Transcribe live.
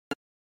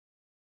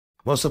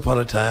Once upon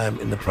a time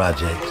in the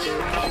projects.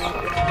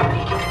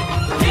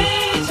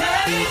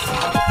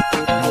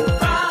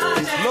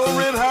 Low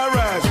rent, high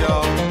rise,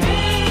 y'all.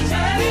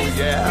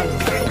 Yeah.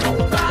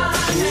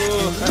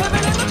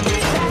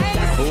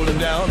 Holding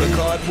down a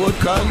cardboard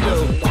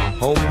condo,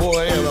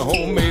 homeboy and a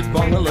homemade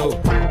bungalow.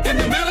 In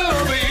the middle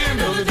of the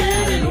end of the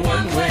day in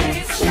one way.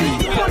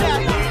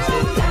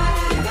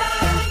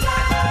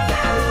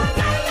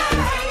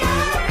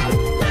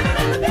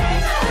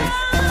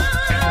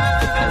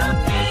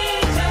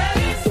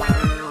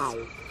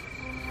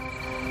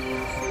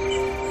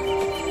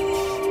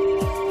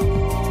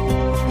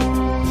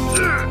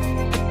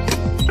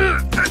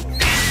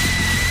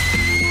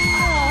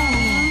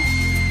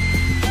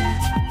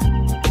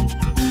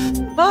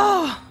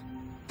 Oh,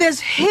 this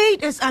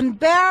heat is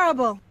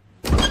unbearable.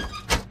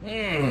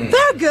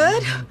 They're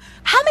good.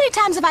 How many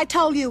times have I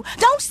told you,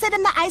 don't sit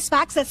in the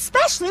icebox,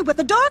 especially with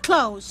the door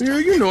closed? Yeah,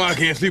 you know I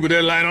can't sleep with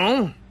that light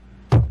on.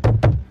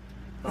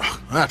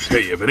 Oh, I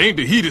tell you, if it ain't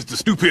the heat, it's the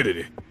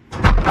stupidity.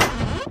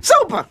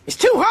 Super! It's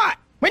too hot.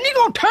 When you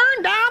gonna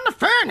turn down the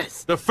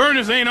furnace? The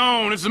furnace ain't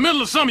on. It's the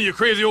middle of summer, you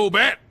crazy old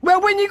bat. Well,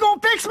 when you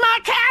gonna fix my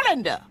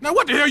calendar? Now,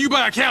 what the hell you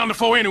buy a calendar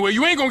for anyway?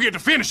 You ain't gonna get to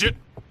finish it.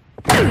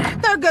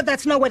 They're good.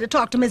 That's no way to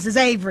talk to Mrs.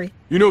 Avery.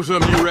 You know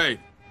something, you right.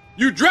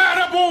 You dried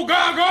up old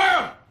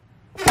gargoyle!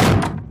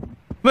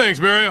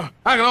 Thanks, Muriel.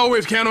 I can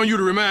always count on you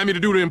to remind me to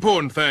do the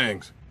important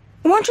things.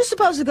 Weren't you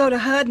supposed to go to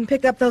HUD and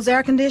pick up those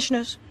air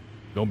conditioners?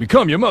 Don't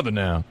become your mother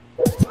now.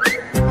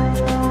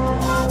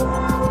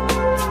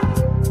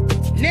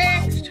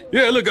 Next!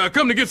 Yeah, look, I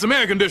come to get some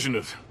air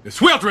conditioners. It's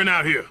sweltering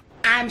out here.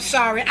 I'm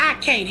sorry, I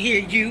can't hear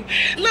you.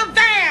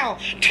 Laval,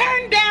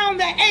 turn down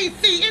the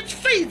AC. It's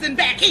freezing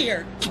back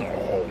here.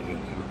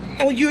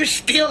 Oh, you're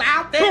still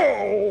out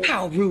there?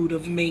 How rude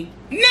of me.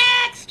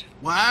 Next!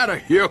 Why the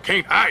hell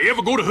can't I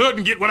ever go to HUD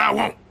and get what I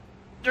want?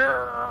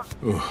 Oh,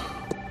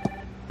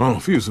 I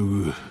don't feel so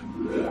good.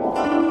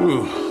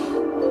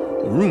 Oh,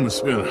 the room is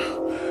spinning.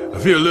 I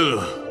feel a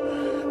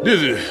little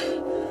dizzy.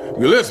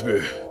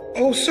 Gillespie.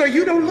 Oh, sir,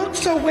 you don't look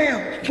so well.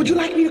 Would you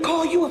like me to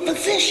call you a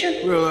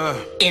physician? Well,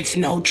 It's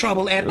no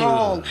trouble at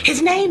all.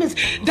 His name is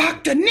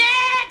Dr.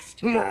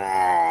 Next!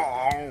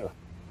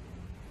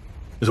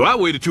 So I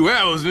waited 2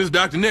 hours and this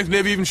Dr. Next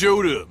never even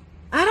showed up.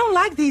 I don't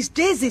like these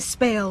dizzy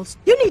spells.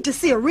 You need to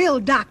see a real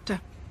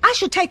doctor. I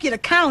should take you to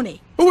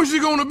county. Who is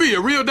she gonna be,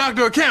 a real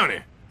doctor or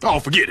county?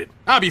 Oh, forget it.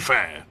 I'll be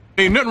fine.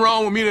 Ain't nothing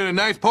wrong with me that a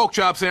nice pork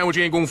chop sandwich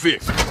ain't gonna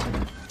fix.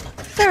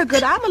 Very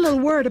good. I'm a little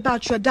worried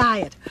about your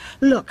diet.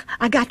 Look,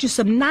 I got you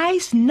some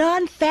nice,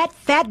 non-fat,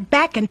 fat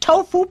back and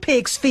tofu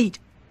pig's feet.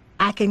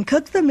 I can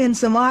cook them in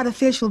some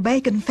artificial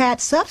bacon fat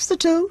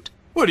substitute.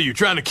 What are you,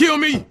 trying to kill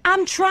me?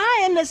 I'm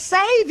trying to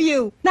save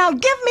you. Now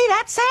give me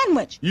that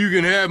sandwich. You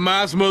can have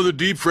my smothered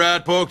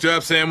deep-fried pork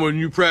chop sandwich and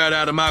you pry it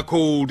out of my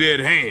cold, dead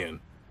hand.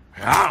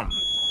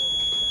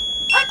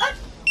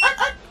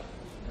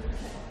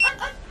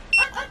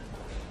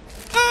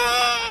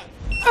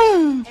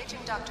 Paging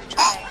Dr.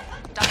 Dre.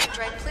 Dr.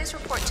 Dre, please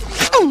report to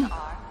the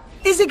OR.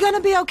 Is he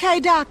gonna be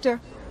okay,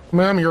 doctor?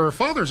 Ma'am, your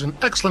father's in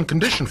excellent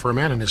condition for a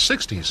man in his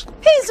 60s.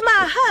 He's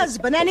my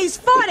husband, and he's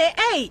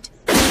 48.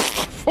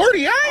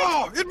 48?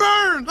 Oh, it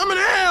burns! I'm in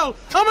hell!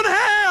 I'm in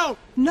hell!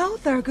 No,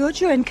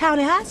 Thurgood, you're in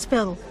county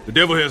hospital. The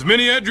devil has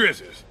many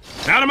addresses.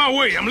 Out of my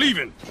way, I'm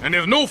leaving. And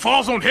there's no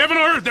force on heaven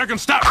or earth that can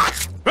stop me.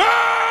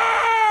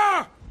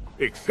 Ah!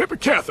 Except a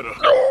catheter.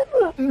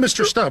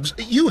 Mr. Stubbs,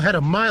 you had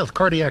a mild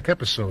cardiac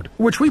episode,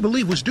 which we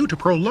believe was due to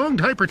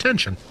prolonged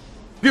hypertension.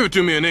 Give it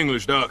to me in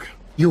English, Doc.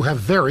 You have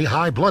very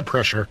high blood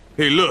pressure.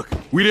 Hey, look,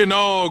 we didn't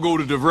all go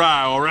to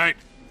DeVry, all right?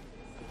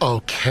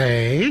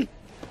 Okay.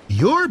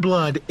 Your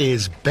blood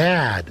is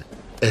bad,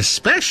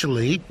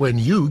 especially when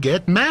you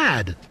get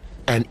mad.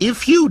 And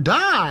if you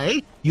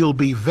die, you'll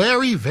be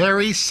very,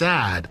 very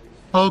sad.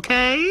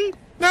 Okay?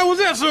 Now, was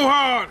that so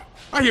hard?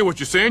 I hear what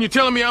you're saying. You're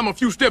telling me I'm a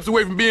few steps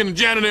away from being a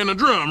janitor in a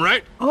drum,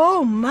 right?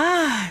 Oh,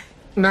 my.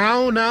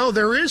 Now,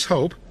 there is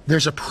hope.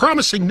 There's a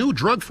promising new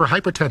drug for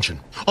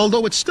hypertension,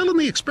 although it's still in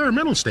the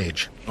experimental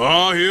stage.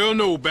 Oh, hell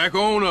no. Back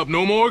on up.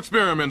 No more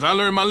experiments. I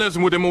learned my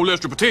lesson with them old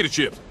extra potato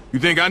chips. You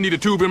think I need a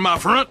tube in my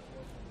front?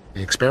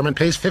 The experiment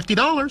pays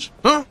 $50.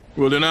 Huh?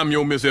 Well, then I'm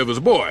your Miss Evers'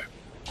 boy.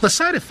 The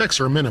side effects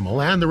are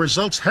minimal, and the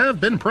results have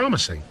been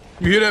promising.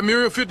 You hear that,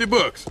 Muriel?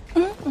 $50.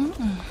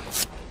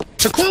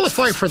 To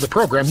qualify for the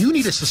program, you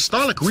need a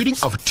systolic reading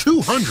of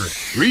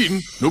 200.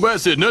 Reading? Nobody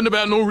said nothing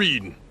about no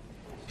reading.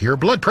 Your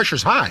blood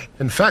pressure's high.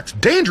 In fact,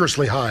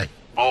 dangerously high.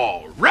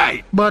 All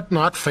right. But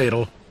not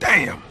fatal.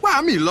 Damn. Why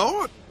me,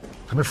 Lord?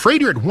 I'm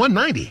afraid you're at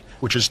 190,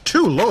 which is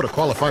too low to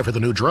qualify for the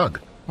new drug.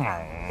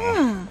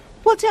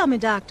 Well, tell me,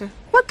 doctor,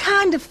 what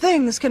kind of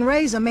things can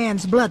raise a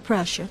man's blood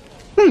pressure?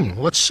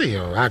 Let's see.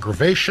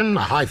 Aggravation,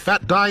 a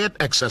high-fat diet,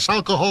 excess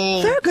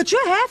alcohol. Thurgood,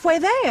 you're halfway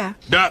there.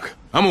 Doc,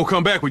 I'm gonna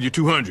come back with your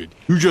 200.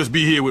 You just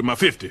be here with my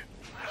 50.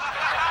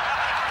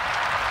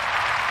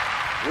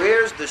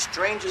 Where's the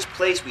strangest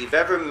place we've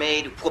ever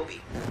made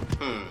whoopee?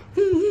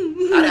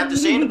 I'd have to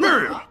say in the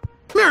Muriel!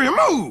 Muriel,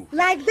 move!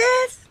 Like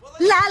this?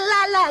 La,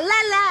 la, la,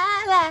 la,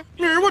 la, la.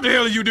 Muriel, what the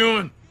hell are you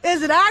doing?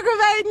 Is it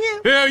aggravating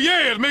you? Hell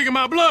yeah, it's making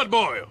my blood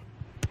boil.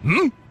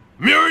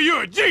 Muriel,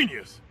 you're a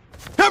genius.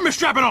 Help me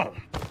strap it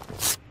on.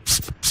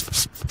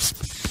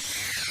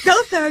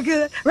 Go,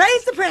 Thurgood.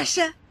 Raise the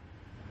pressure.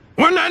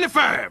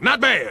 195, not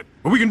bad,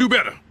 but we can do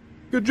better.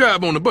 Good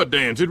job on the butt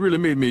dance. It really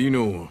made me,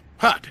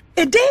 hot.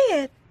 It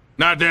did.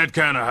 Not that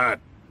kind of hot.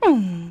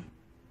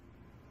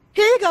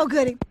 Here you go,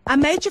 Goody. I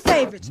made your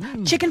favorites.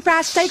 Chicken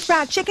fried steak,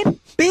 fried chicken,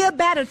 beer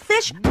battered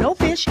fish, no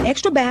fish,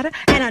 extra batter,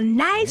 and a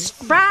nice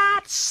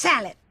fried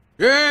salad.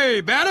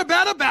 Hey, batter.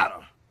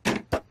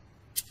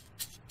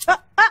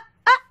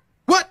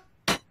 What?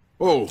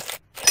 Oh.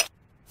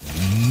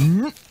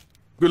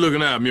 Good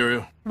looking out,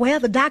 Muriel. Well,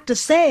 the doctor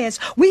says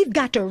we've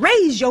got to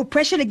raise your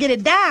pressure to get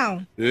it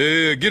down.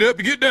 Yeah, get up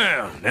and get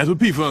down. That's what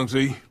P-Funk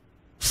say.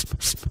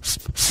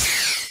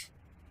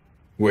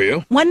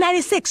 Well?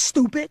 196,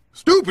 stupid.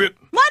 Stupid?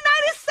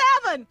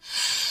 197!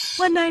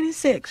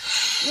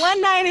 196.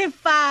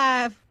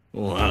 195.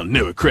 Oh, I'll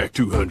never crack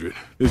 200.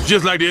 It's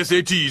just like the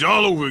SATs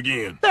all over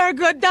again.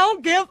 Thurgood,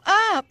 don't give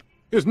up.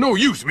 It's no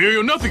use,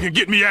 Muriel. Nothing can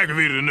get me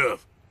aggravated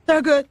enough.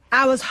 Thurgood,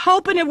 I was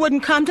hoping it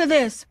wouldn't come to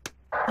this.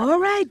 All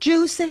right,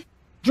 Juicy.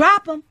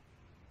 Drop 'em.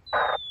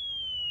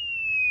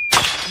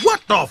 What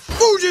the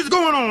fooge is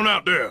going on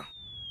out there?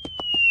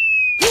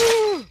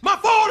 My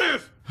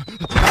 40s!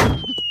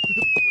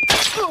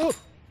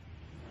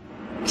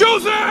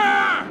 Juicy!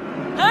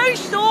 Hey,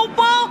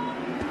 Super!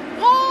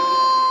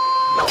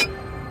 Oh!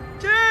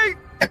 Gee!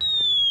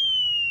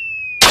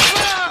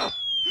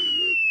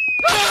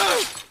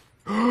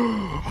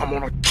 I'm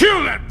gonna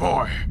kill that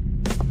boy.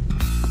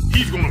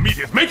 He's gonna meet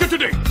his maker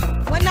today.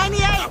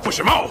 198. I'll push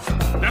him off.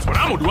 That's what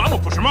I'm gonna do. I'm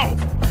gonna push him off.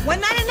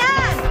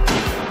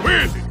 199.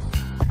 Where is he?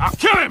 I'll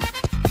kill him.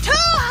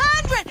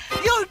 200!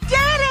 You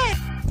did it!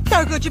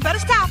 Thurgood, you better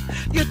stop.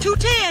 You're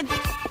 210,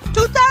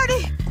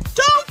 230,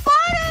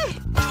 240!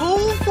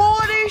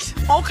 240s?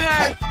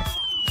 Okay.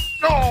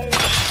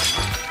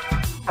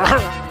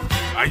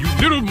 Are you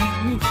little...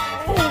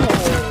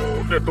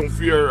 Oh, that don't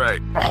feel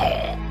right.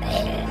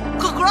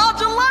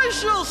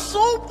 Congratulations,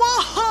 Super!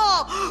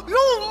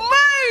 You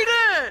made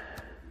it!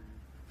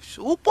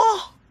 Super?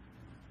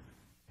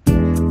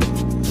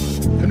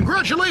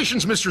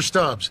 Congratulations, Mr.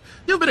 Stubbs.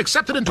 You've been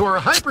accepted into our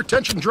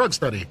hypertension drug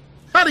study.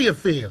 How do you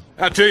feel?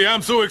 I tell you,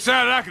 I'm so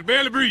excited I could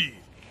barely breathe.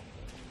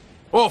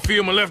 Or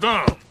feel my left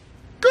arm.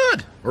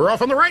 Good. We're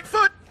off on the right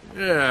foot.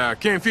 Yeah, I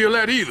can't feel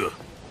that either.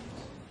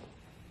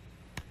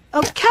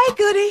 Okay,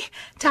 Goody.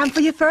 Time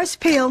for your first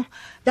pill.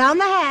 Down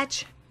the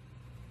hatch.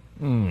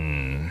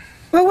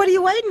 Well, what are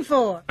you waiting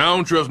for? I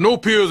don't trust no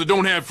pills that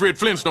don't have Fred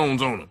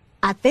Flintstones on them.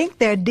 I think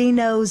they're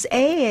Dino's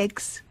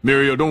eggs.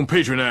 Muriel, don't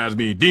patronize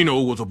me.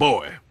 Dino was a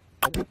boy.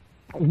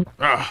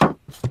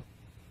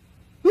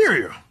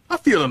 Muriel, I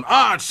feel an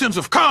odd sense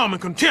of calm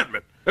and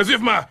contentment, as if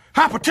my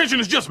hypertension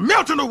is just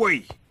melting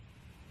away.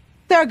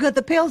 Thurgood,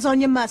 the pill's on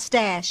your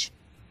mustache.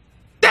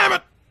 Damn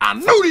it! I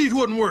knew these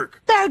wouldn't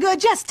work. Thurgood,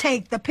 just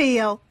take the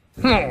pill.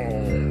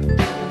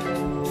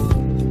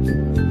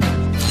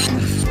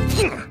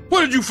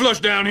 What did you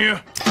flush down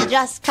here?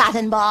 Just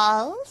cotton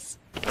balls.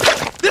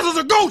 This is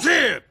a goat's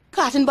head!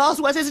 Cotton balls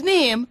was his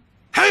name.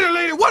 Hey,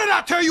 lady, what did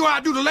I tell you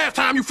I'd do the last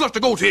time you flushed a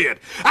goat's head?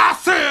 I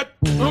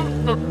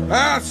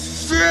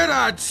said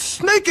I'd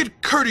snake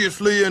it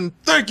courteously and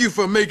thank you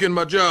for making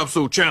my job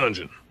so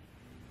challenging.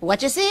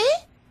 What you say?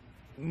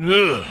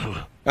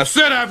 Ugh. I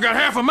said I've got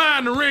half a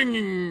mind to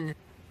ring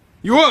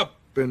you up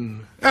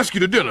and ask you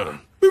to dinner.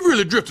 We've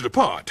really drifted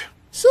apart.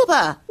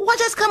 Super, what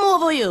has come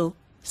over you?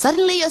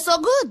 Suddenly you're so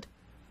good.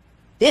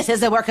 This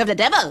is the work of the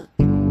devil.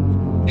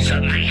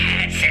 So my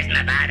hat says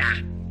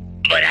Nevada,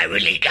 but I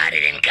really got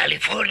it in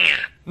California.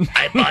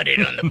 I bought it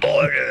on the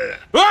border.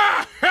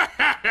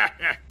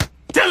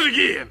 Tell it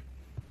again.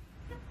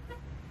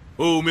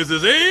 Oh,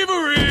 Mrs.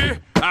 Avery,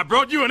 I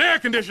brought you an air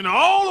conditioner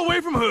all the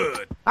way from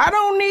Hood. I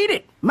don't need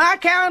it. My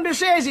calendar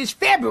says it's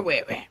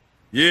February.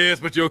 Yes,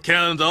 but your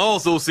calendar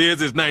also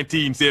says it's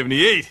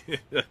 1978.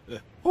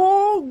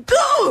 Oh,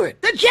 good.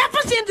 The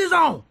Jeffersons is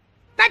on.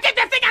 Now get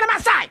that thing out of my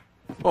sight.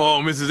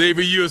 Oh, Mrs.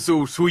 Avery, you're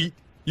so sweet.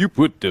 You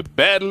put the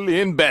battle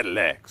in battle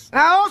axe.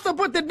 I also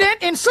put the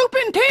dent in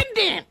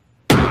superintendent.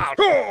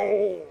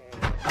 Oh.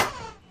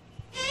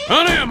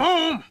 Honey, I'm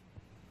home.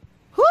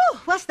 Whew,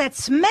 what's that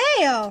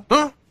smell?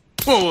 Huh?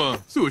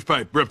 Oh, sewage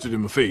pipe ruptured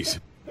in my face.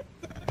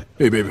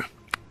 Hey, baby.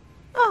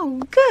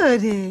 Oh,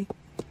 goody.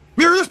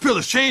 Mira, this pill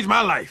has changed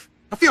my life.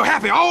 I feel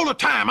happy all the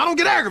time. I don't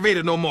get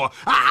aggravated no more.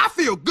 I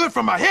feel good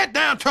from my head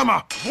down to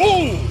my...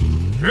 Whoa!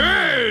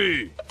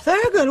 Hey!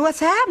 Thurgood, what's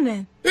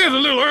happening? There's a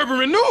little urban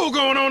renewal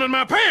going on in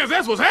my pants.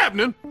 That's what's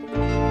happening.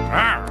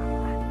 Arr.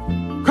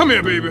 Come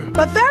here, baby.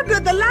 But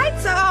Thurgood, the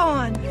lights are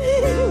on.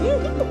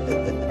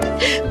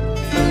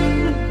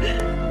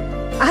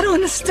 I don't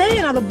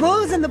understand. Are the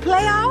Bulls in the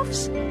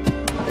playoffs?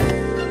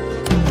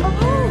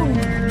 Oh,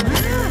 my.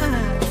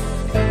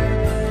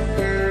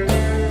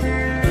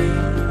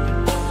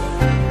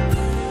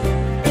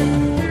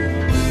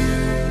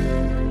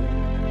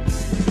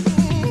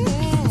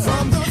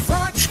 From the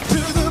front to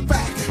the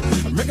back,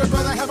 make a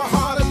brother have a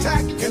heart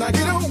attack. Can I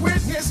get a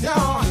witness,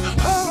 y'all?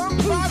 Oh.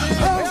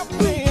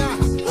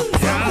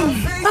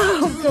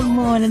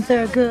 morning,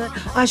 Thurgood.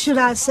 Or should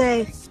I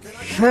say,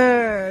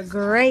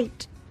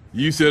 great.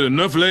 You said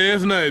enough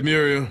last night,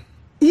 Muriel.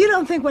 You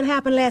don't think what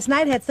happened last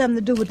night had something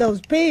to do with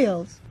those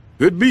pills?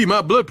 Could be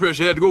my blood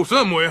pressure had to go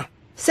somewhere.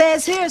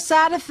 Says here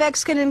side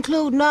effects can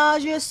include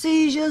nausea,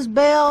 seizures,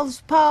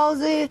 Bell's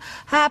palsy,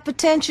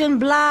 hypertension,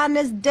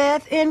 blindness,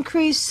 death,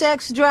 increased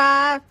sex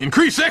drive.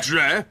 Increased sex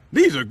drive?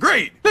 These are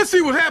great. Let's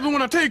see what happens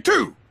when I take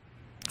two.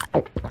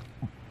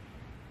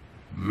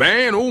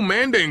 Man, oh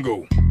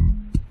Mandingo.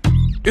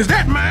 Is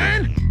that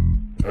mine?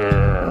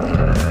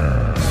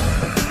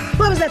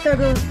 What was that,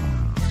 Thurgood?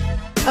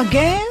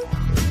 Again?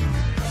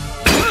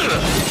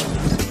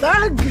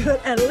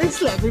 Thurgood, at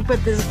least let me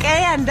put this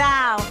can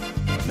down.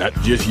 Not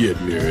just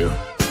yet, Muriel.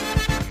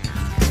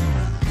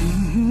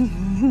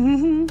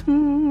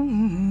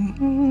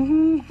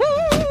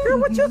 Girl,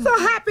 what you so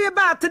happy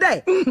about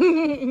today?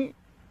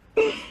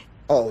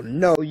 Oh,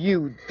 no,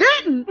 you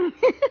didn't. Does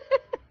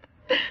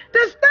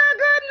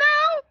Thurgood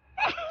know?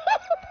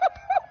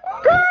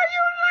 Girl,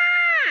 you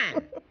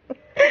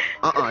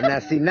lying. Now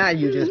see, now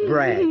you just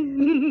brag.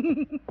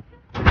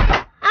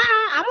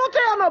 I won't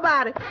tell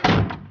nobody.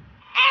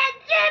 And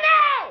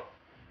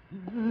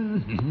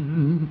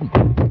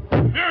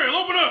Muriel,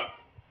 open up!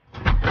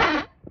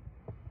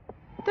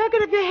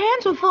 Thurgood, if your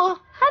hands were full,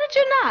 how did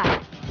you not?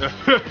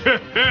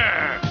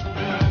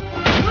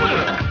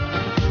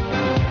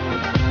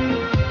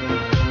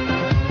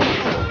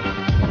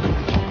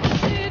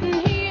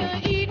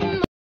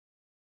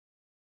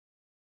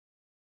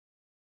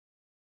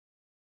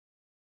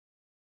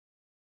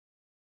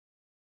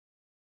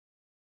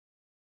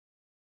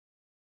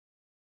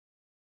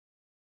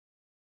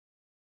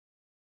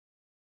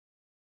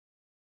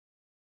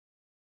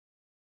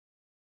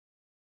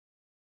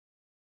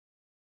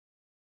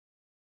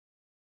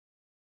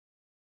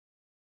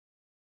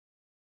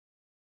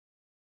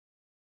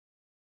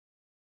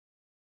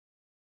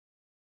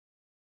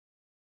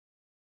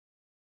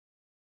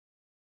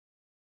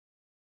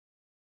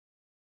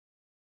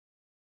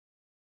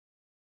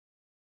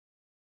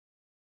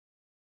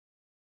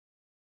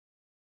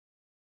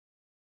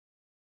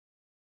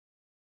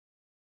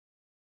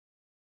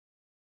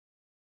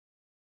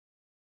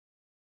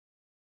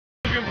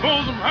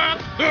 Pull some hot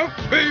stuff,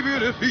 baby,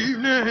 this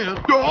evening.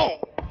 Oh.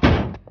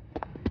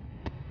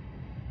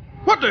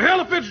 What the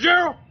hell,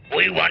 Fitzgerald?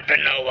 We want to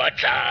know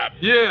what's up.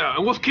 Yeah,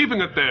 and what's keeping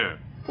it there?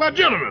 Why,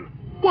 gentlemen,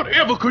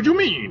 whatever could you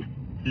mean?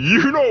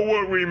 You know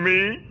what we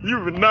mean.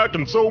 You've been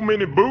knocking so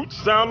many boots,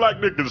 sound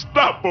like the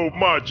Gestapo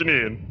marching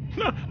in.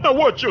 Now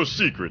what's your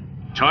secret?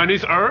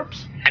 Chinese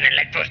herbs? An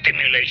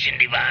electrostimulation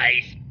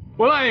device.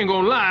 Well, I ain't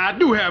gonna lie, I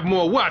do have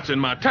more watts in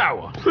my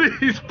tower.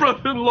 Please,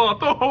 brother-in-law,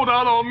 don't hold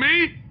out on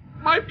me.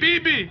 My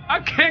Phoebe, I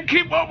can't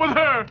keep up with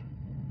her.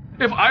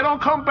 If I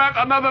don't come back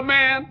another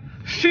man,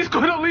 she's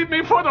gonna leave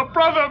me for the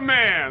brother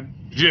man.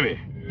 Jimmy,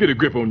 get a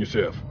grip on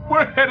yourself.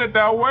 We're headed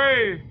that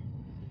way.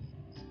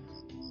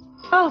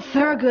 Oh,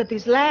 Thurgood,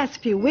 these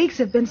last few weeks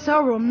have been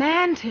so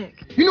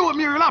romantic. You know what,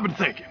 Muriel, I've been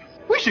thinking?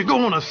 We should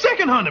go on a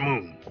second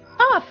honeymoon.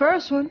 Oh, a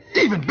first one.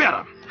 Even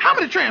better. How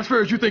many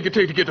transfers you think it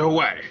take to get to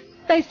Hawaii?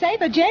 They say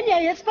Virginia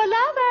is for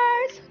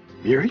lovers.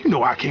 Muriel, you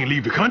know I can't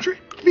leave the country.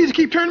 You just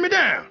keep turning me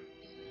down.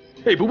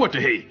 Hey, but what the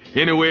hey?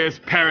 Anywhere's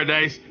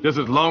paradise, just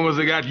as long as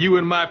I got you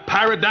and my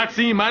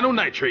pyridoxine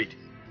mononitrate.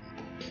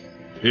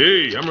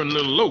 Hey, I'm running a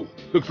little low.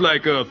 Looks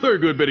like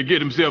Thurgood better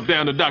get himself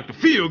down to Dr.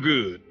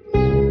 Feelgood.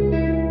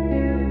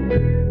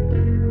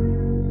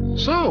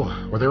 So,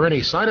 were there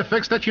any side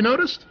effects that you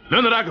noticed?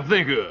 None that I can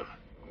think of.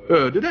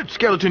 Did that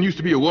skeleton used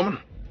to be a woman?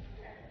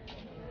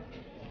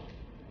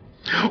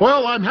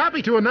 Well, I'm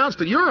happy to announce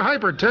that your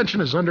hypertension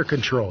is under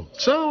control.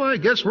 So I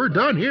guess we're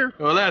done here.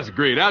 Well, that's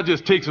great. I'll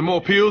just take some more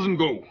pills and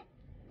go.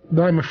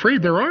 I'm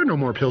afraid there are no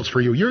more pills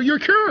for you. You're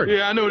cured.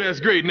 Yeah, I know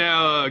that's great.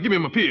 Now, give me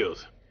my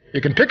pills.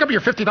 You can pick up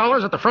your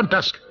 $50 at the front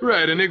desk.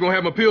 Right, and they're gonna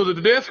have my pills at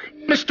the desk?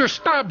 Mr.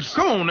 Stubbs!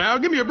 Come on now,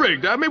 give me a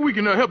break, Doc. Maybe we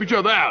can help each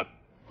other out.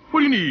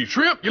 What do you need,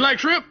 shrimp? You like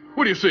shrimp?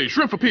 What do you say,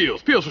 shrimp for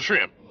pills, pills for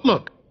shrimp?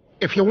 Look,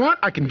 if you want,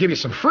 I can give you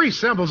some free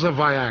samples of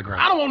Viagra.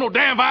 I don't want no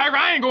damn Viagra.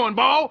 I ain't going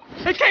bald.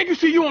 And can't you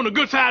see you on the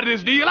good side of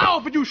this deal? I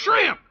offered you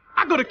shrimp.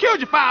 I could have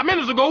killed you 5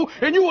 minutes ago,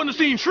 and you wouldn't have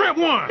seen shrimp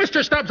once.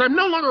 Mr. Stubbs, I'm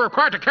no longer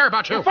required to care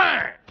about you. Well,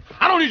 fine.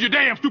 I don't need your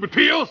damn stupid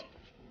pills.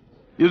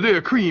 Is there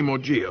a cream or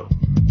gel?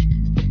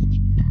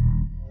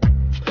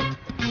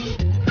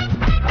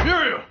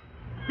 Muriel!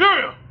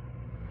 Muriel!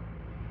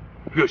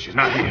 Good, she's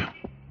not here.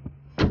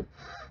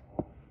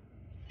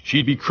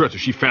 She'd be crushed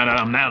if she found out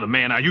I'm now the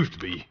man I used to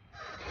be.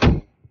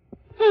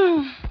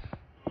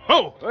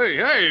 Oh,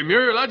 hey,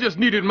 Muriel, I just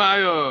needed my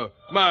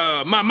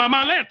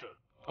lantern.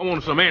 I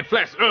wanted some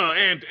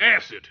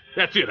antacid.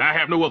 That's it. I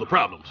have no other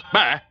problems.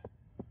 Bye.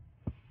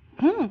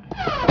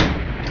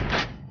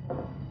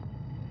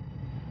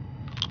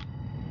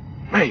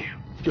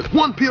 Man, just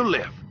one pill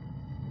left.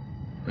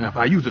 Now, if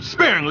I use it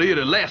sparingly,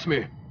 it'll last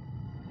me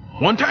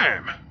one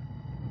time.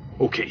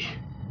 Okay.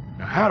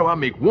 Now, how do I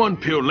make one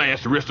pill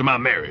last the rest of my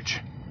marriage?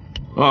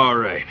 All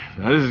right.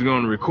 Now, this is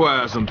going to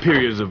require some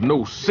periods of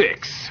no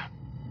sex.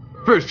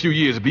 First few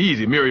years will be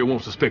easy. Muriel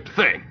won't suspect a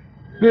thing.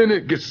 Then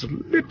it gets a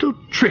little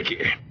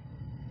tricky.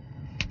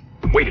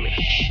 Wait a minute.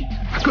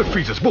 I could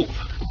freeze us both.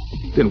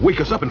 Then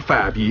wake us up in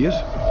 5 years.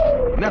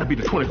 And that'll be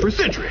the 21st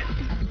century.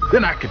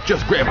 Then I could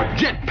just grab a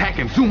jetpack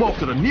and zoom off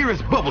to the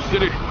nearest bubble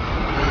city.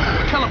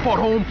 Teleport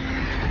home.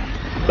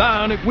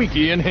 Bionic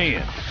Winky in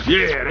hand.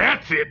 Yeah,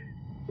 that's it.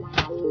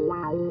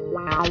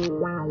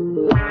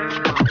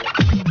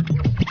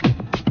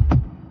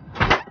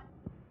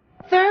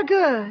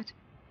 Thurgood,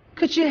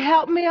 could you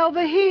help me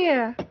over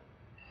here?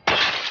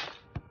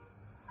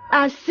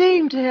 I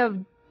seem to have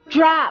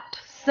dropped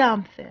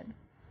something.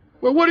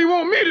 Well, what do you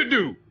want me to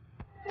do?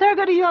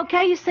 Thurgood, are you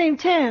okay? You seem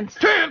tense.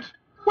 Tense?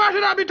 Why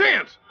should I be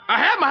tense? I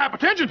have my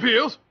hypertension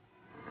pills.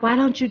 Why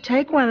don't you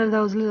take one of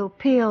those little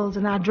pills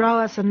and I'll draw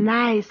us a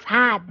nice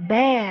hot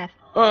bath?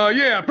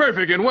 Yeah,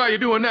 perfect. And while you're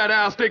doing that,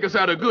 I'll stake us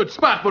out a good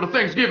spot for the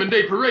Thanksgiving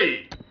Day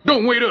parade.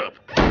 Don't wait up.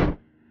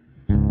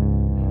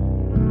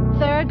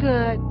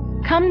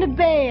 Thurgood, come to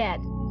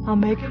bed. I'll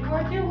make it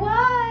worth your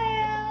while.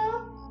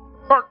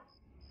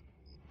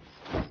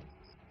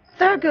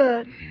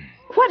 Thurgood,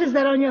 what is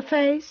that on your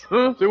face?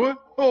 Huh? Say what?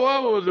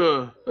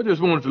 Oh, I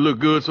just wanted to look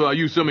good, so I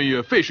used some of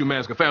your facial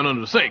mask I found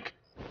under the sink.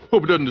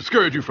 Hope it doesn't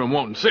discourage you from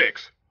wanting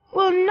sex.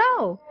 Well,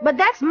 no, but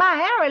that's my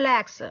hair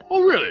relaxer.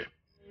 Oh, really?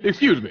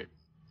 Excuse me.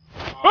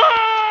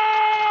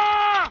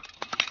 Ah!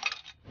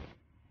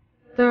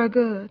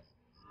 Thurgood,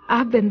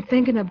 I've been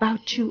thinking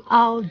about you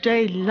all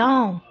day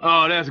long.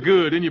 Oh, that's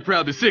good. Then you're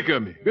probably sick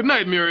of me. Good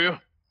night, Muriel.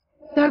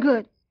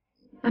 Thurgood,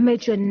 I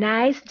made you a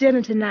nice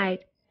dinner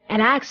tonight,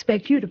 and I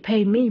expect you to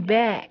pay me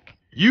back.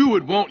 You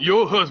would want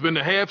your husband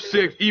to have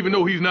sex even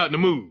though he's not in the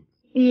mood?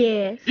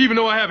 Yes. Even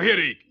though I have a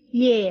headache?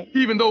 Yes.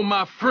 Even though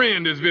my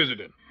friend is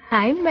visiting?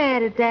 I ain't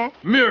mad at that.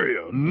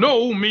 Muriel,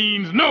 no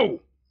means no.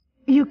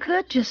 You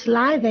could just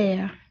lie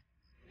there.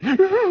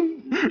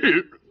 Oh.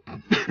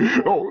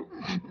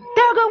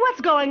 Thurgood,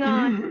 what's going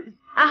on?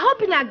 I hope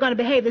you're not going to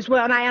behave this way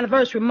on our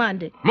anniversary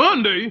Monday.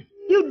 Monday?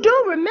 You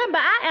do remember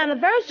our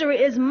anniversary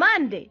is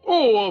Monday.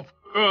 Oh,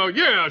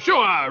 yeah,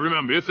 sure I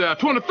remember. It's our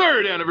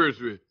 23rd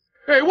anniversary.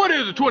 Hey, what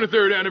is the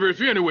 23rd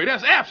anniversary anyway?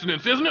 That's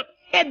abstinence, isn't it?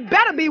 It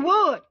better be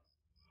wood.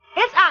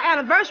 It's our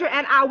anniversary,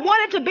 and I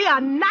want it to be a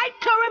night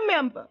to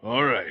remember.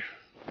 All right.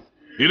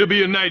 It'll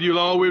be a night you'll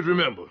always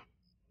remember.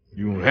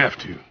 You won't have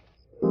to.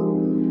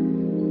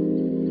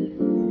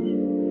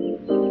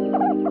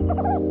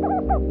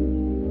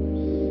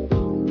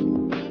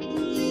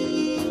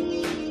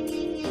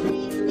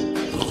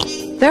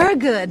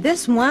 Thurgood,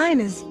 this wine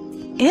is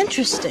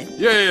interesting.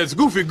 Yeah, it's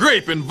goofy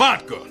grape and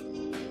vodka.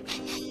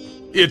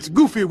 It's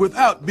goofy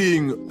without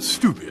being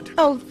stupid.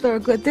 Oh,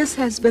 Thurgood, this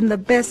has been the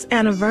best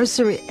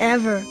anniversary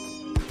ever.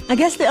 I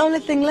guess the only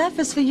thing left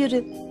is for you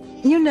to,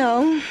 you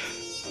know,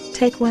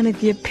 take one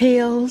of your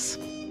pills.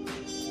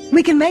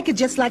 We can make it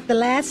just like the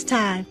last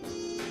time.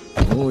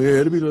 Oh,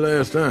 yeah, it'll be the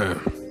last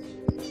time.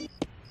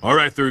 All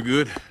right,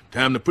 Thurgood.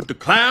 Time to put the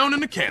clown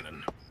in the cannon.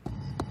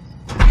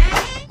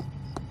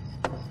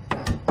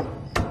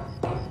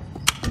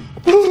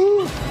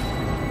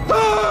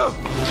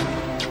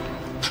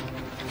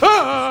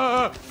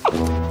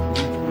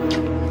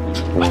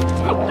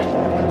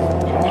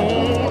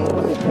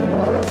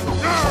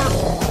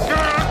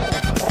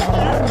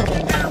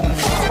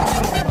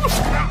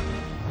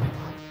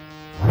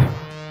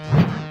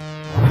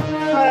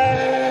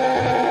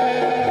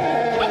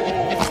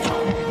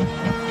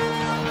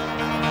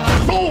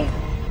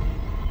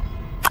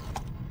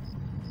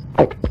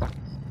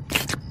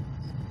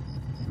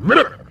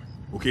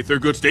 Okay,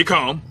 Thurgood, stay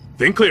calm.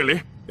 Think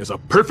clearly. There's a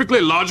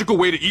perfectly logical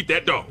way to eat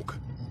that dog.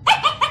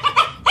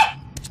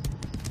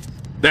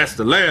 That's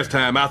the last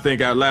time I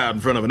think out loud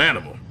in front of an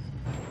animal.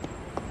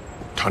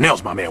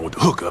 Tarnell's my man with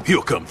the hookup.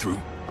 He'll come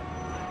through.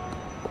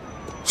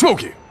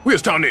 Smokey,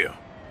 where's Tarnell?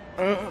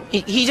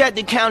 He's at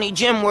the county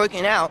gym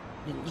working out.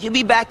 He'll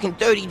be back in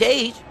 30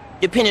 days,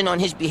 depending on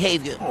his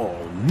behavior. Oh,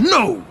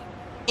 no!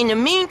 In the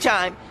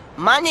meantime,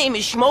 my name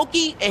is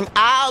Smokey, and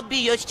I'll be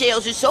your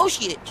sales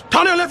associate.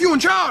 Tarnell left you in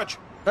charge!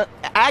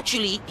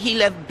 Actually, he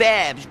left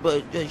Babs,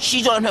 but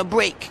she's on her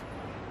break.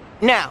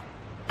 Now,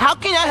 how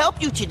can I help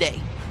you today?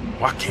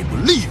 Oh, I can't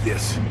believe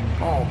this.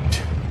 Oh,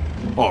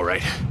 all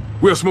right.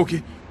 Well,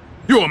 Smokey,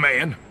 you're a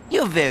man.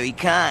 You're very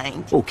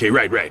kind. Okay,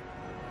 right.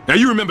 Now,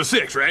 you remember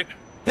 6, right?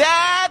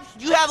 Babs,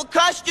 you have a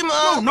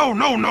customer?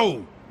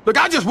 No. Look,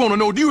 I just want to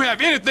know, do you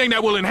have anything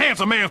that will enhance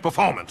a man's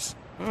performance?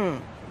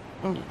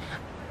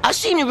 I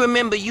seem to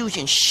remember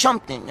using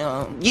something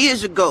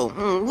years ago.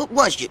 What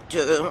was it?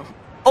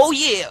 Oh,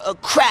 yeah, a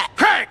crack.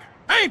 Crack?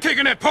 I ain't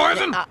taking that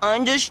poison. I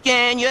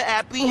understand your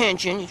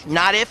apprehension. It's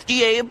not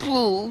FDA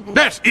approved.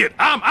 That's it.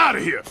 I'm out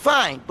of here.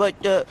 Fine,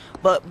 but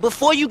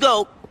before you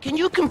go, can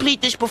you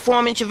complete this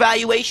performance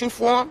evaluation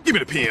form? Give me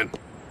the pen.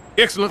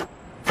 Excellent.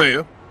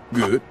 Fair.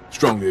 Good.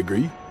 Strongly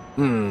agree.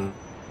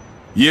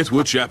 Yes,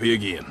 we'll chop you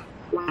again.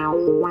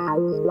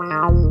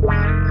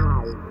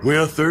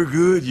 Well,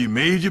 Thurgood, you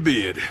made your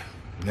bed.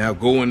 Now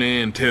go in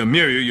there and tell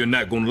Muriel you're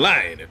not gonna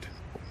lie in it.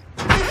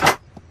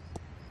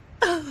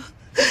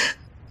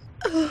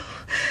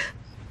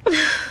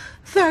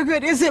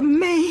 Thurgood, is it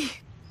me?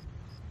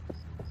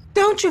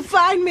 Don't you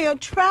find me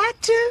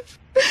attractive?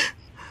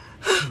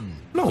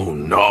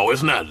 No,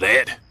 it's not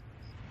that.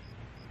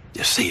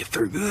 Just say it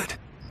Thurgood.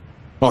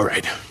 All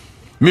right.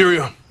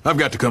 Muriel, I've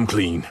got to come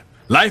clean.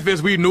 Life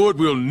as we know it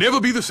will never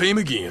be the same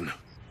again.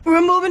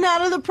 We're moving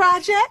out of the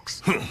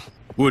projects?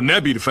 Wouldn't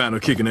that be the final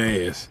kick in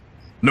the ass?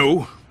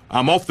 No,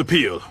 I'm off the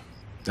pill.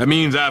 That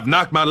means I've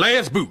knocked my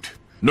last boot.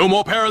 No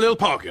more parallel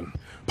parking.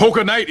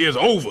 Poker night is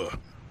over.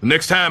 The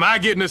next time I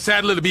get in the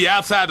saddle, it'll be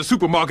outside the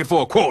supermarket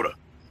for a quarter.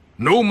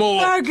 No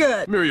more...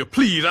 Thurgood! Muriel,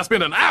 please, I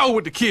spent an hour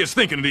with the kids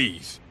thinking of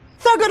these.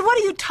 Thurgood, what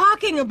are you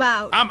talking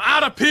about? I'm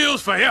out of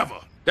pills forever.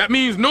 That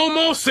means no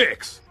more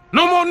sex.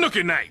 No more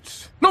nookie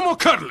nights. No more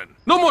cuddling.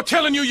 No more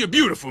telling you you're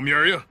beautiful,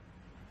 Muriel.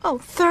 Oh,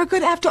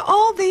 Thurgood, after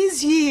all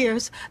these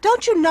years,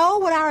 don't you know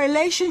what our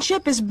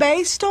relationship is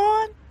based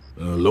on?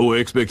 Lower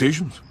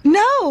expectations?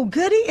 No,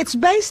 Goody, it's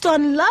based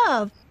on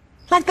love.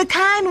 Like the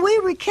kind we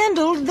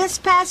rekindled this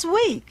past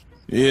week.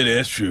 Yeah,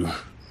 that's true.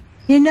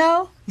 You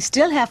know, we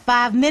still have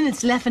 5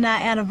 minutes left in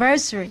our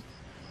anniversary.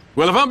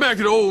 Well, if I'm back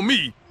to the old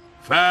me,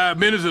 5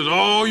 minutes is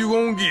all you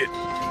gonna get.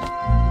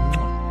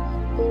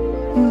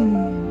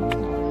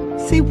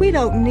 See, we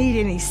don't need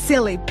any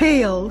silly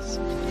pills.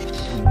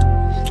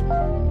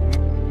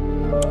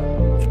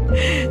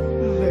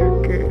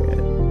 They're good.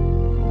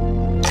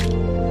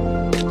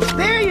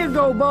 There you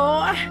go,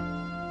 boy.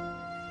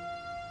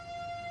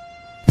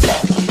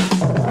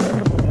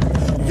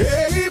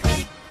 Yeah.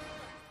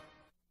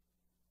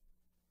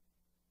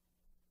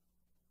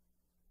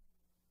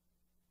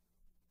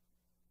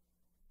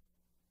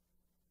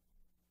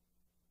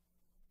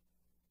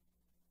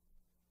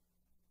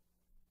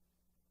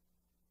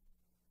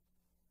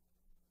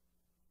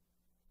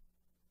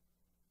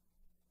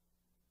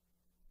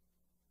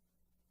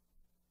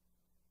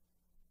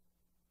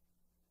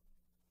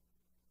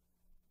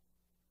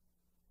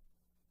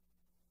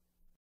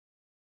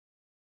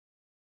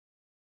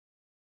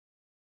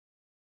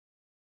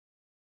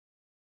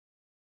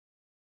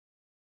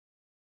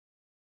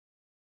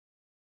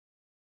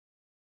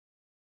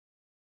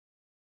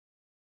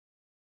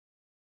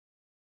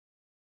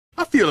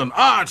 I feel an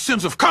odd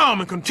sense of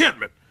calm and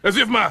contentment, as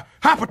if my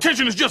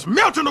hypertension is just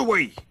melting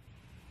away.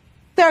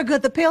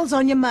 Thurgood, the pill's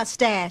on your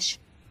mustache.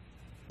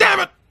 Damn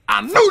it!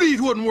 I knew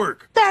these wouldn't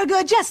work.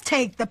 Thurgood, just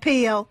take the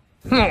pill.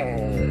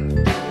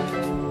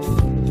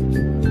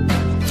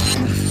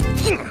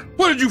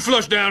 What did you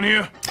flush down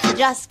here?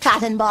 Just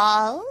cotton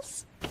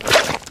balls.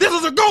 This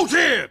is a goat's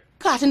head!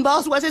 Cotton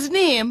balls was his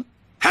name.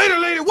 Hey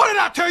there, lady, what did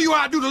I tell you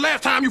I'd do the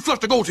last time you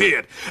flushed a goat's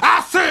head? I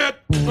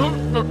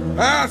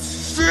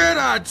said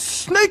I'd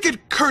snake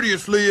it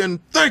courteously and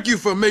thank you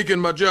for making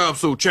my job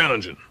so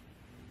challenging.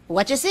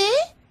 What you say?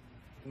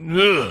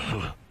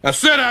 Ugh. I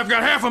said I've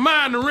got half a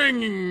mind to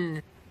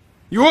ring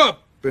you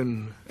up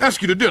and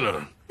ask you to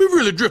dinner. We've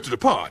really drifted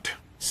apart.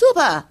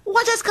 Super,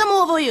 what has come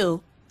over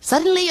you?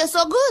 Suddenly you're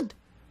so good.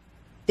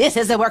 This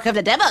is the work of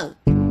the devil.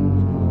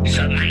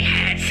 So my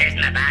hat says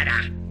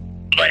Nevada,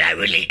 but I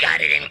really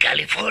got it in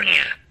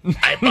California.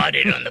 I bought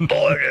it on the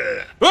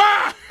border.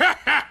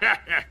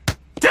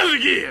 Tell it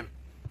again.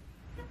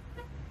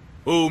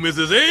 Oh,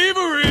 Mrs.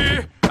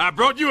 Avery, I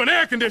brought you an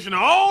air conditioner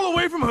all the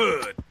way from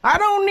Hood. I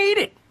don't need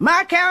it.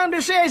 My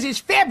calendar says it's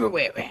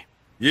February.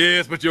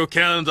 Yes, but your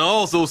calendar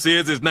also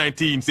says it's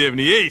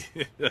 1978.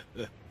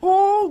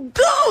 Oh,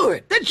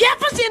 good. The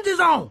Jeffersons is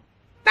on.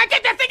 Now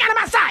get that thing out of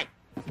my sight.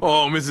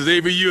 Oh, Mrs.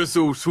 Avery, you're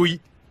so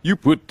sweet. You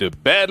put the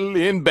battle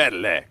in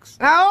battle axe.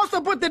 I also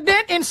put the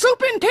dent in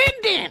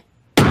superintendent.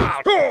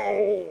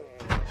 Oh.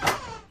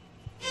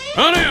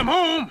 Honey, I'm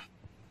home.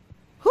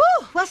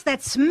 Whew, what's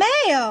that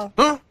smell?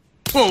 Huh?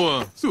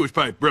 Oh, sewage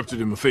pipe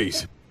ruptured in my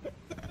face.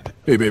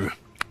 Hey, baby.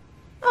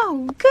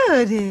 Oh,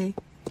 goody.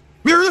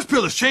 Mira, this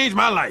pill has changed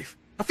my life.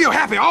 I feel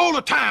happy all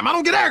the time. I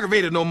don't get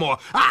aggravated no more.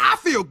 I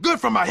feel good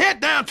from my head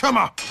down to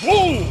my...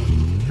 Whoa!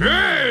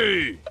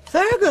 Hey!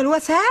 Thurgood,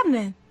 what's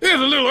happening?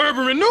 There's a little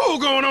urban renewal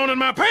going on in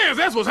my pants.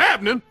 That's what's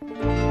happening.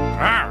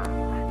 Arr.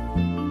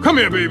 Come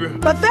here, baby.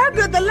 But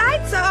Thurgood, the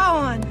lights are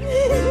on.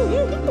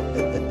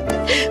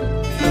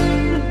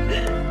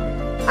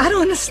 I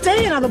don't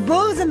understand. Are the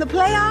Bulls in the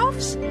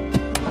playoffs?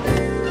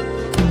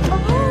 Oh,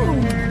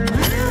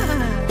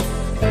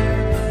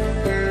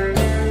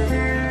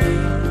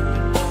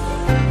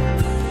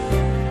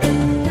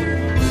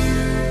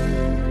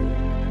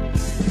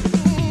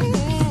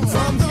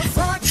 From the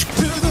front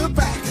to the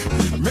back,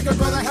 make a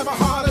brother have a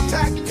heart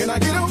attack. Can I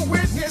get a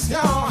witness,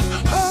 y'all?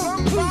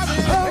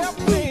 Somebody help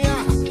me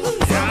out.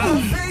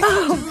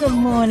 Oh, good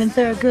morning,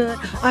 Thurgood.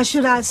 Or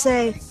should I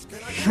say,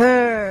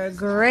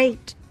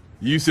 great.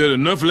 You said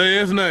enough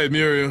last night,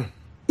 Muriel.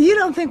 You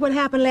don't think what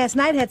happened last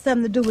night had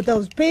something to do with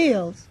those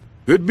pills?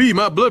 Could be.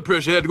 My blood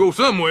pressure had to go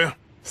somewhere.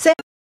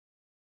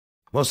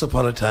 Once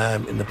upon a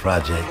time in the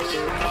projects.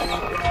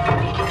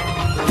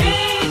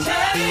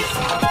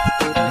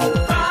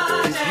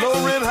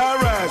 Low rent, high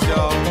rise,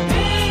 y'all.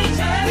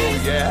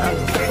 Yeah.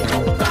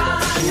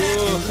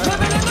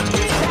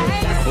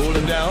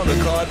 Holding down a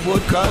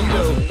cardboard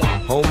condo.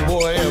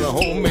 Homeboy in a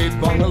homemade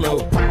bungalow.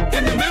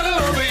 In the middle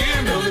of the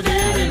end of the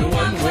day in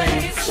one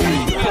way.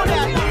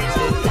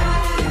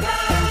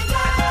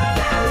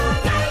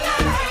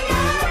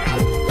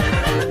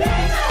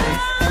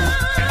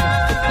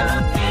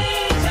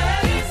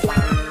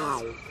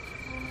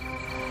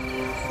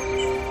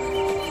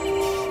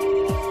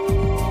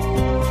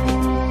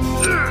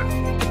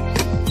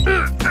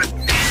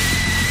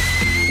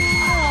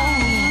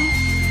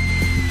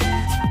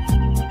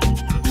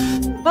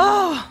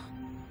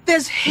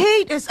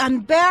 is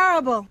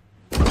unbearable.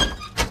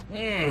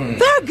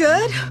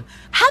 Thurgood,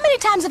 how many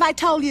times have I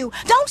told you,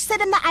 don't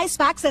sit in the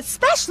icebox,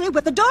 especially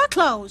with the door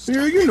closed?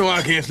 Yeah, you know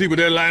I can't sleep with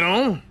that light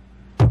on.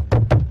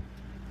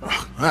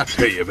 I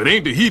tell you, if it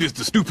ain't the heat, it's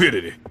the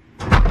stupidity.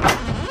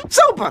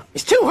 Super!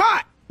 It's too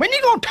hot. When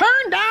you gonna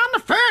turn down the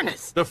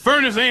furnace? The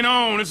furnace ain't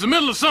on. It's the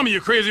middle of summer, you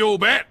crazy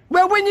old bat.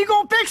 Well, when you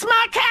gonna fix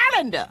my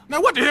calendar?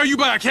 Now, what the hell you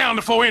buy a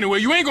calendar for anyway?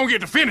 You ain't gonna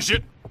get to finish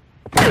it.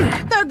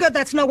 Thurgood,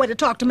 that's no way to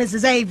talk to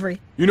Mrs. Avery.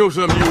 You know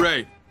something, you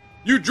right.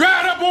 You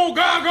dried up old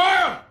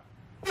gargoyle!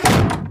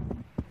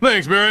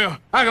 Thanks, Muriel.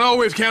 I can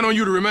always count on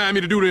you to remind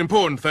me to do the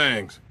important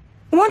things.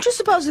 Weren't you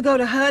supposed to go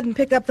to HUD and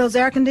pick up those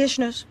air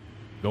conditioners?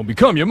 Don't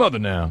become your mother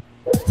now.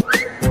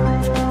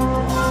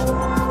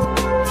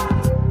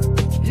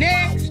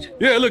 Next.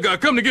 Yeah, look, I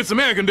come to get some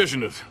air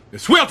conditioners.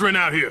 It's sweltering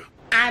out here.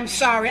 I'm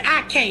sorry,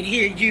 I can't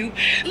hear you.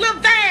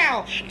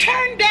 Laval,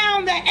 turn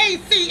down the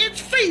AC.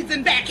 It's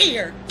freezing back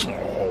here.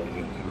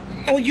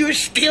 Oh, you're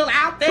still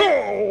out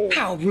there?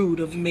 How rude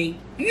of me.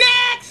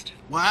 Next!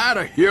 Why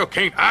the hell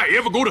can't I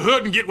ever go to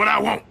HUD and get what I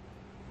want?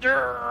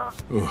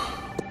 Oh,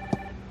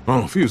 I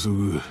don't feel so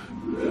good.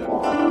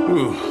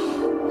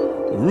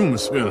 Oh, the room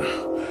is spinning.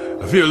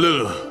 I feel a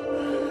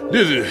little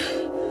dizzy.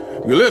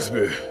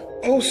 Gillespie.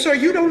 Oh, sir,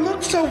 you don't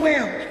look so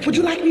well. Would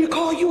you like me to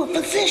call you a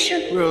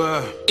physician?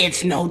 Well,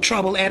 It's no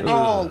trouble at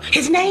all.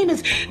 His name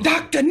is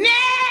Dr.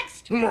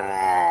 Next!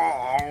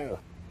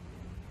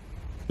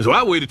 So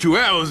I waited 2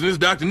 hours and this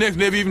Dr. Next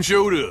never even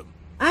showed up.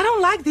 I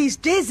don't like these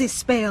dizzy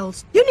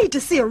spells. You need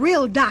to see a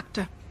real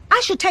doctor.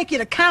 I should take you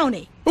to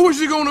county. Who's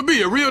she gonna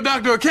be, a real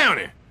doctor or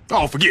county?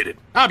 Oh, forget it.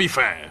 I'll be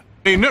fine.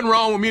 Ain't nothing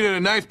wrong with me that a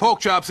nice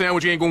pork chop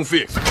sandwich ain't gonna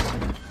fix.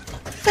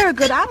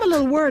 Thurgood, I'm a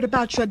little worried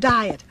about your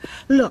diet.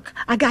 Look,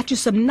 I got you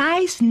some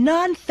nice,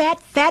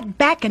 non-fat, fat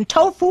back and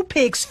tofu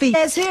pig's feet.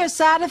 As here,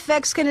 side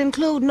effects can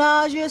include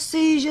nausea,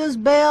 seizures,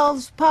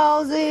 Bell's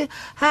palsy,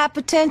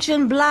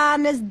 hypertension,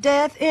 blindness,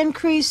 death,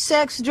 increased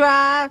sex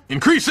drive.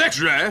 Increased sex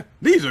drive?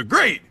 These are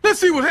great. Let's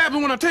see what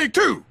happens when I take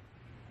 2.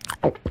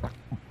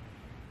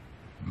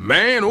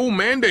 Man, oh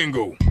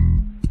Mandango.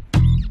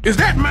 Is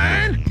that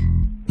mine?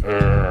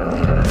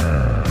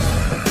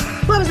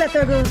 What was that,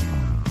 Thurgood?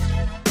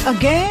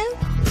 Again?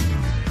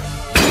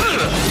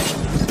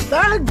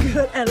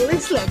 Thurgood, at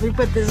least let me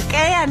put this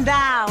can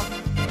down.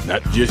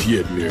 Not just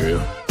yet, Muriel.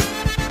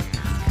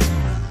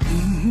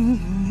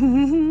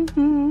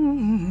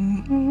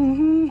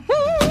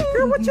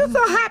 Girl, what you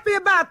so happy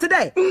about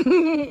today?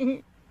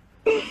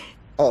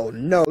 Oh,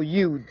 no,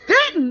 you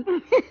didn't.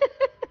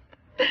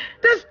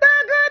 Does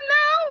Thurgood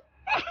know?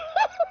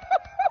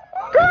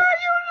 Girl,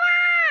 you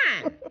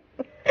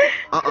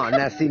lying.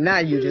 Now see, now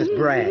you just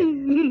brag.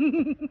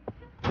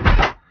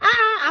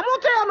 I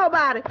won't tell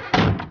nobody.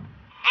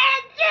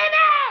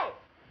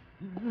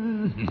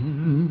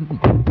 And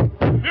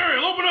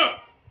Muriel, open up!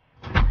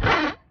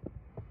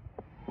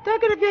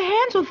 Thurgood, if your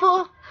hands were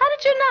full, how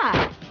did you not?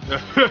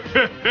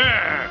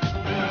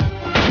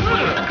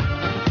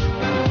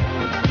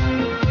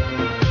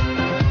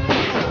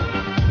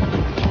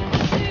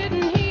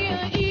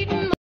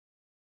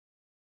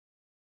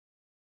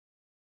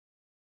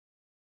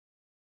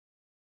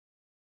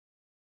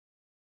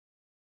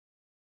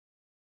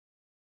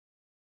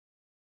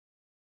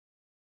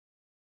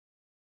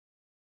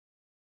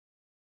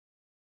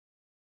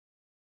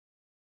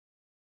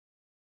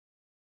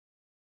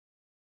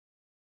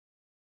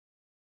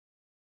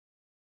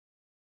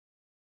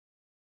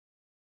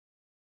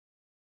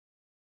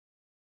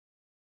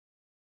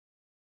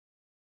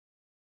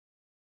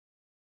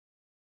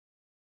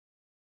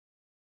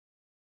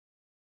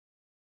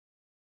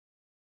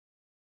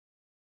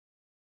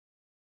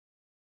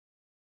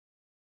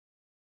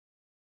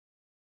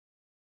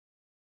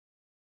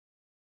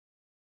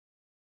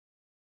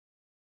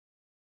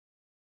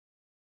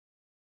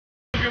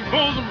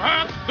 Pull some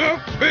hot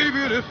stuff,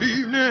 baby, this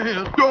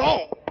evening.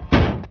 Oh.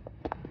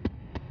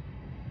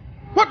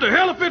 What the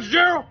hell,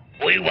 Fitzgerald?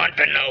 We want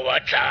to know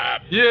what's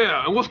up.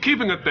 Yeah, and what's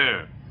keeping it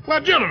there? Why,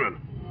 gentlemen,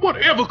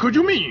 whatever could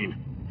you mean?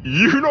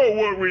 You know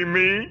what we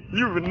mean.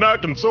 You've been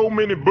knocking so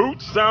many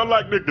boots, sound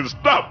like the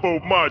Gestapo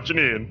marching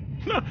in.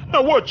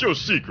 Now what's your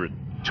secret?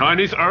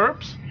 Chinese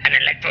herbs? An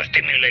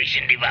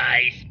electrostimulation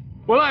device.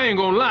 Well, I ain't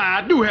gonna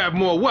lie, I do have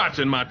more watts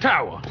in my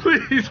tower.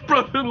 Please,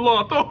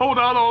 brother-in-law, don't hold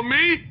out on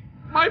me.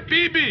 My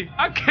BB,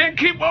 I can't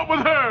keep up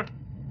with her.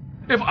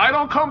 If I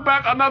don't come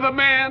back another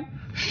man,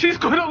 she's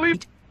gonna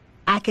leave.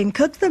 I can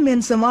cook them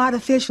in some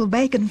artificial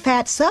bacon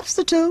fat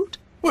substitute.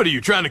 What, are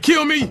you trying to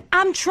kill me?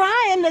 I'm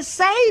trying to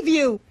save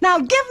you. Now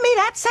give me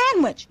that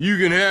sandwich. You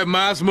can have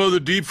my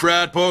smothered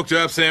deep-fried pork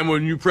chop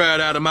sandwich when you pry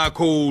it out of my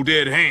cold,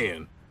 dead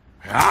hand.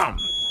 Yum.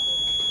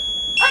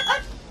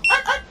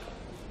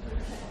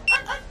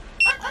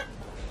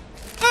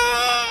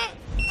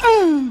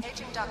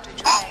 Aging Dr.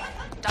 Dre.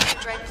 Dr.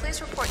 Dre,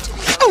 please report to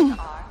the OR.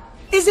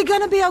 Is he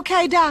gonna be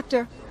okay,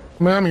 doctor?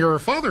 Ma'am, your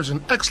father's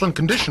in excellent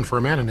condition for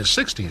a man in his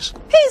 60s.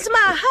 He's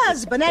my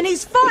husband, and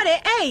he's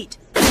 48.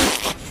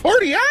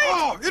 48?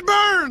 Oh, it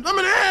burns! I'm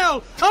in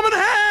hell! I'm in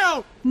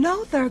hell!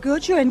 No,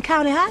 Thurgood, you're in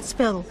County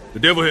Hospital. The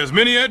devil has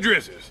many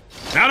addresses.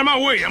 Out of my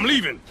way, I'm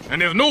leaving.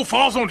 And there's no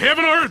force on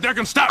heaven or earth that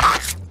can stop me.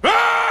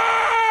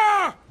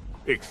 Ah!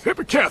 Except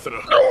a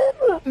catheter.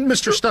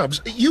 Mr.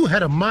 Stubbs, you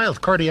had a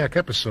mild cardiac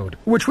episode,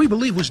 which we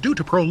believe was due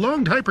to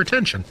prolonged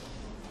hypertension.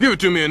 Give it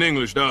to me in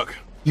English, Doc.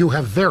 You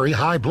have very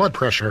high blood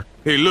pressure.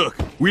 Hey, look,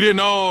 we didn't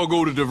all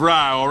go to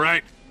DeVry, all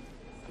right?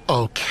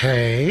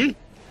 Okay.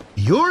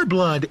 Your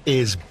blood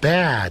is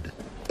bad,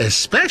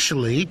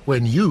 especially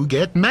when you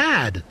get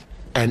mad.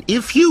 And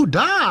if you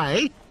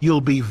die,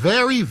 you'll be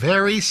very,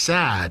 very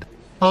sad.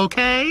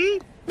 Okay?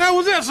 Now,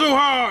 was that so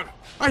hard?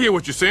 I hear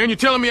what you're saying. You're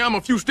telling me I'm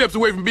a few steps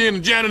away from being a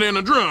janitor in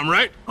a drum,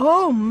 right?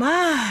 Oh,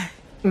 my.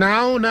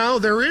 Now,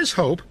 there is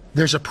hope.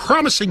 There's a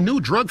promising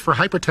new drug for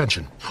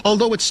hypertension,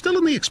 although it's still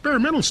in the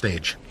experimental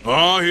stage.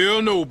 Oh,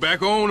 hell no.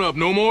 Back on up.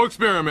 No more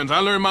experiments. I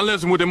learned my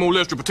lesson with them old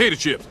extra potato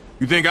chips.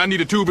 You think I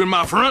need a tube in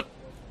my front?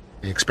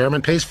 The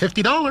experiment pays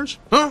 $50.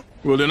 Huh?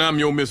 Well, then I'm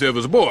your Miss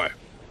Evers' boy.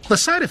 The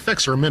side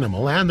effects are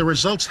minimal, and the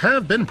results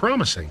have been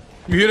promising.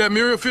 You hear that,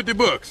 Muriel?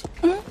 $50.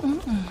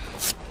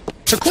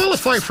 To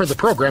qualify for the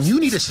program, you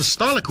need a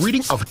systolic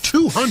reading of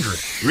 200.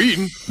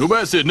 Reading?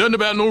 Nobody said nothing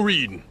about no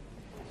reading.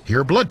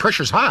 Your blood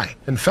pressure's high.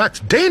 In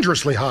fact,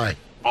 dangerously high.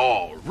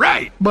 All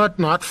right. But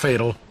not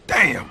fatal.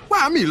 Damn.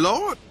 Why me,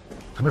 Lord?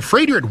 I'm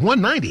afraid you're at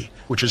 190,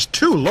 which is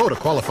too low to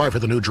qualify for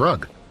the new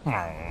drug.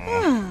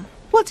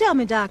 Well, tell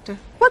me, Doctor,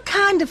 what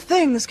kind of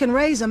things can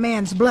raise a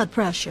man's blood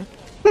pressure?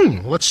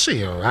 Let's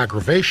see.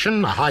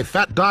 Aggravation, a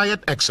high-fat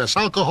diet, excess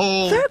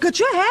alcohol. Thurgood,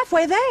 you're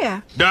halfway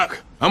there. Doc,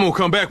 I'm gonna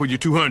come back with your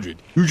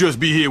 200. You just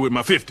be here with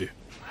my 50.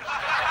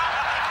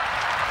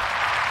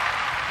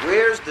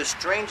 Where's the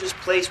strangest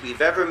place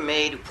we've ever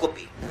made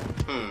whoopee?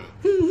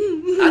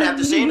 I'd have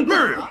to say in the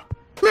Miriam!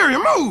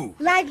 Miriam, move!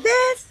 Like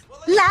this?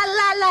 La,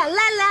 la, la,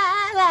 la,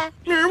 la, la.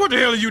 Miriam, what the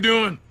hell are you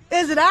doing?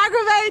 Is it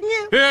aggravating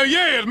you? Hell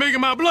yeah, it's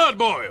making my blood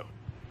boil.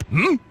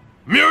 Miriam,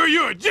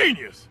 you're a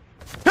genius.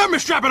 Help me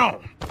strap it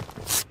on.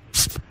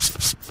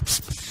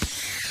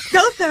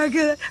 Go,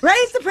 Thurgood.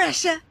 Raise the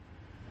pressure.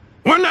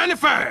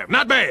 195.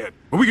 Not bad.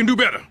 But we can do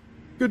better.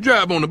 Good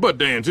job on the butt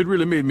dance. It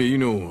really made me,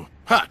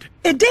 hot.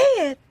 It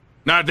did.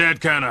 Not that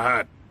kind of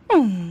hot.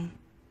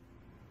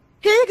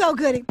 Here you go,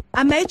 Goody.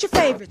 I made your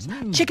favorites.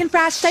 Chicken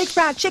fried steak,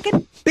 fried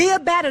chicken, beer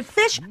battered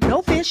fish,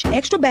 no fish,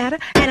 extra batter,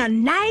 and a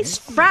nice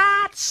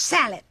fried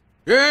salad.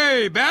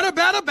 Hey, batter.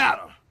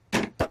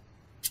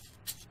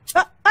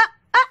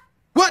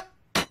 What?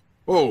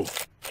 Oh.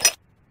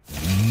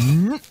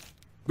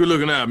 Good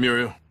looking out,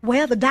 Muriel.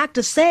 Well, the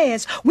doctor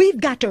says we've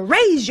got to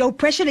raise your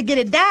pressure to get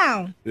it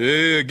down.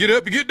 Yeah, get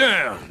up and get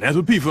down. That's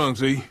what P-Funk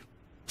say.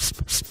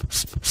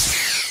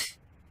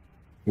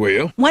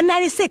 Well?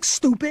 196,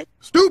 stupid.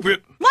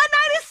 Stupid?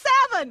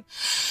 197!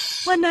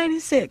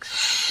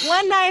 196.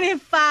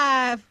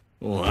 195.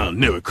 Oh, I'll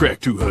never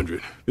crack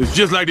 200. It's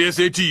just like the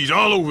SATs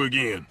all over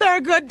again.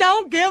 Thurgood,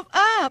 don't give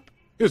up.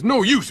 It's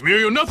no use,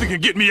 Muriel. Nothing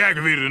can get me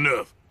aggravated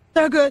enough.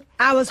 Thurgood,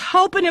 I was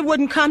hoping it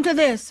wouldn't come to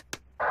this.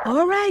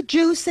 All right,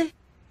 Juicy.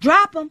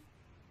 Drop him.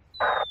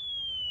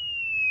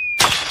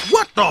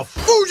 What the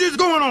fooge is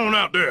going on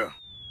out there?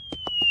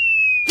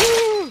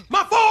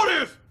 My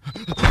 40s!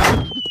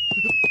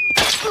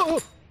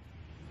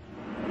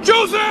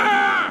 Joseph!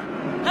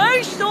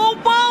 Hey,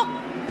 Super!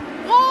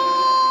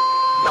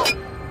 Oh!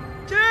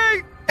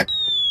 Gee!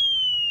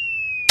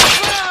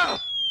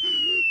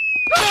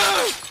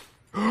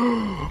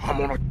 I'm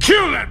gonna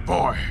kill that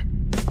boy.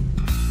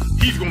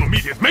 He's gonna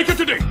meet his maker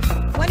today.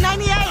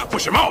 198. I'll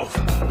push him off.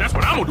 That's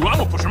what I'm gonna do. I'm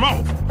gonna push him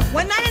off.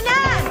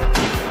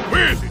 199.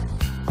 Where is he?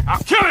 I'll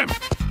kill him.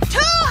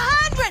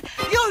 200.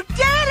 You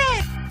did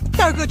it.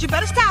 Thurgood, you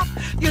better stop.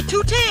 You're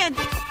 210.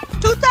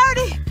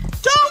 230.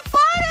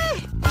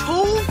 240.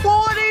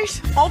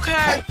 240s?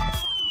 Okay.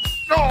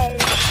 No.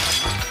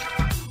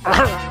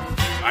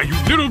 Are you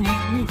little?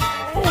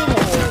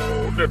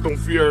 Oh, that don't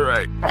feel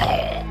right.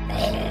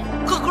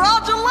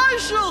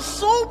 Congratulations,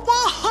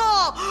 Super!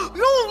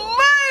 You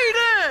made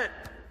it!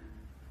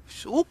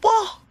 Super?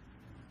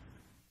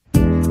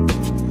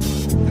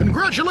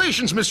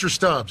 Congratulations, Mr.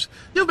 Stubbs.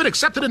 You've been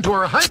accepted into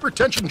our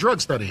hypertension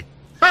drug study.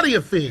 How do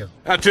you feel?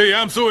 I tell you,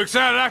 I'm so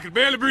excited I could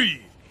barely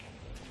breathe.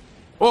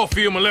 Or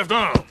feel my left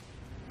arm.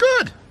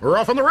 Good. We're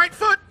off on the right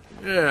foot.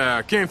 Yeah,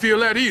 I can't feel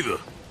that either.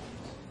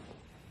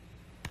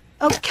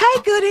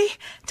 Okay, Goody.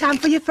 Time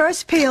for your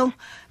first pill.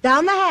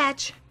 Down the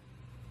hatch.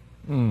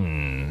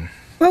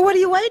 Well, what are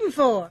you waiting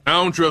for? I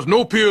don't trust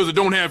no pills that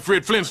don't have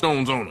Fred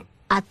Flintstones on them.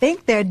 I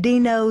think they're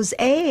Dino's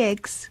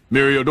eggs.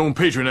 Muriel, don't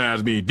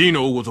patronize me.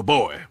 Dino was a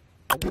boy.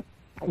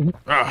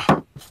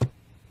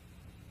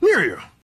 Muriel.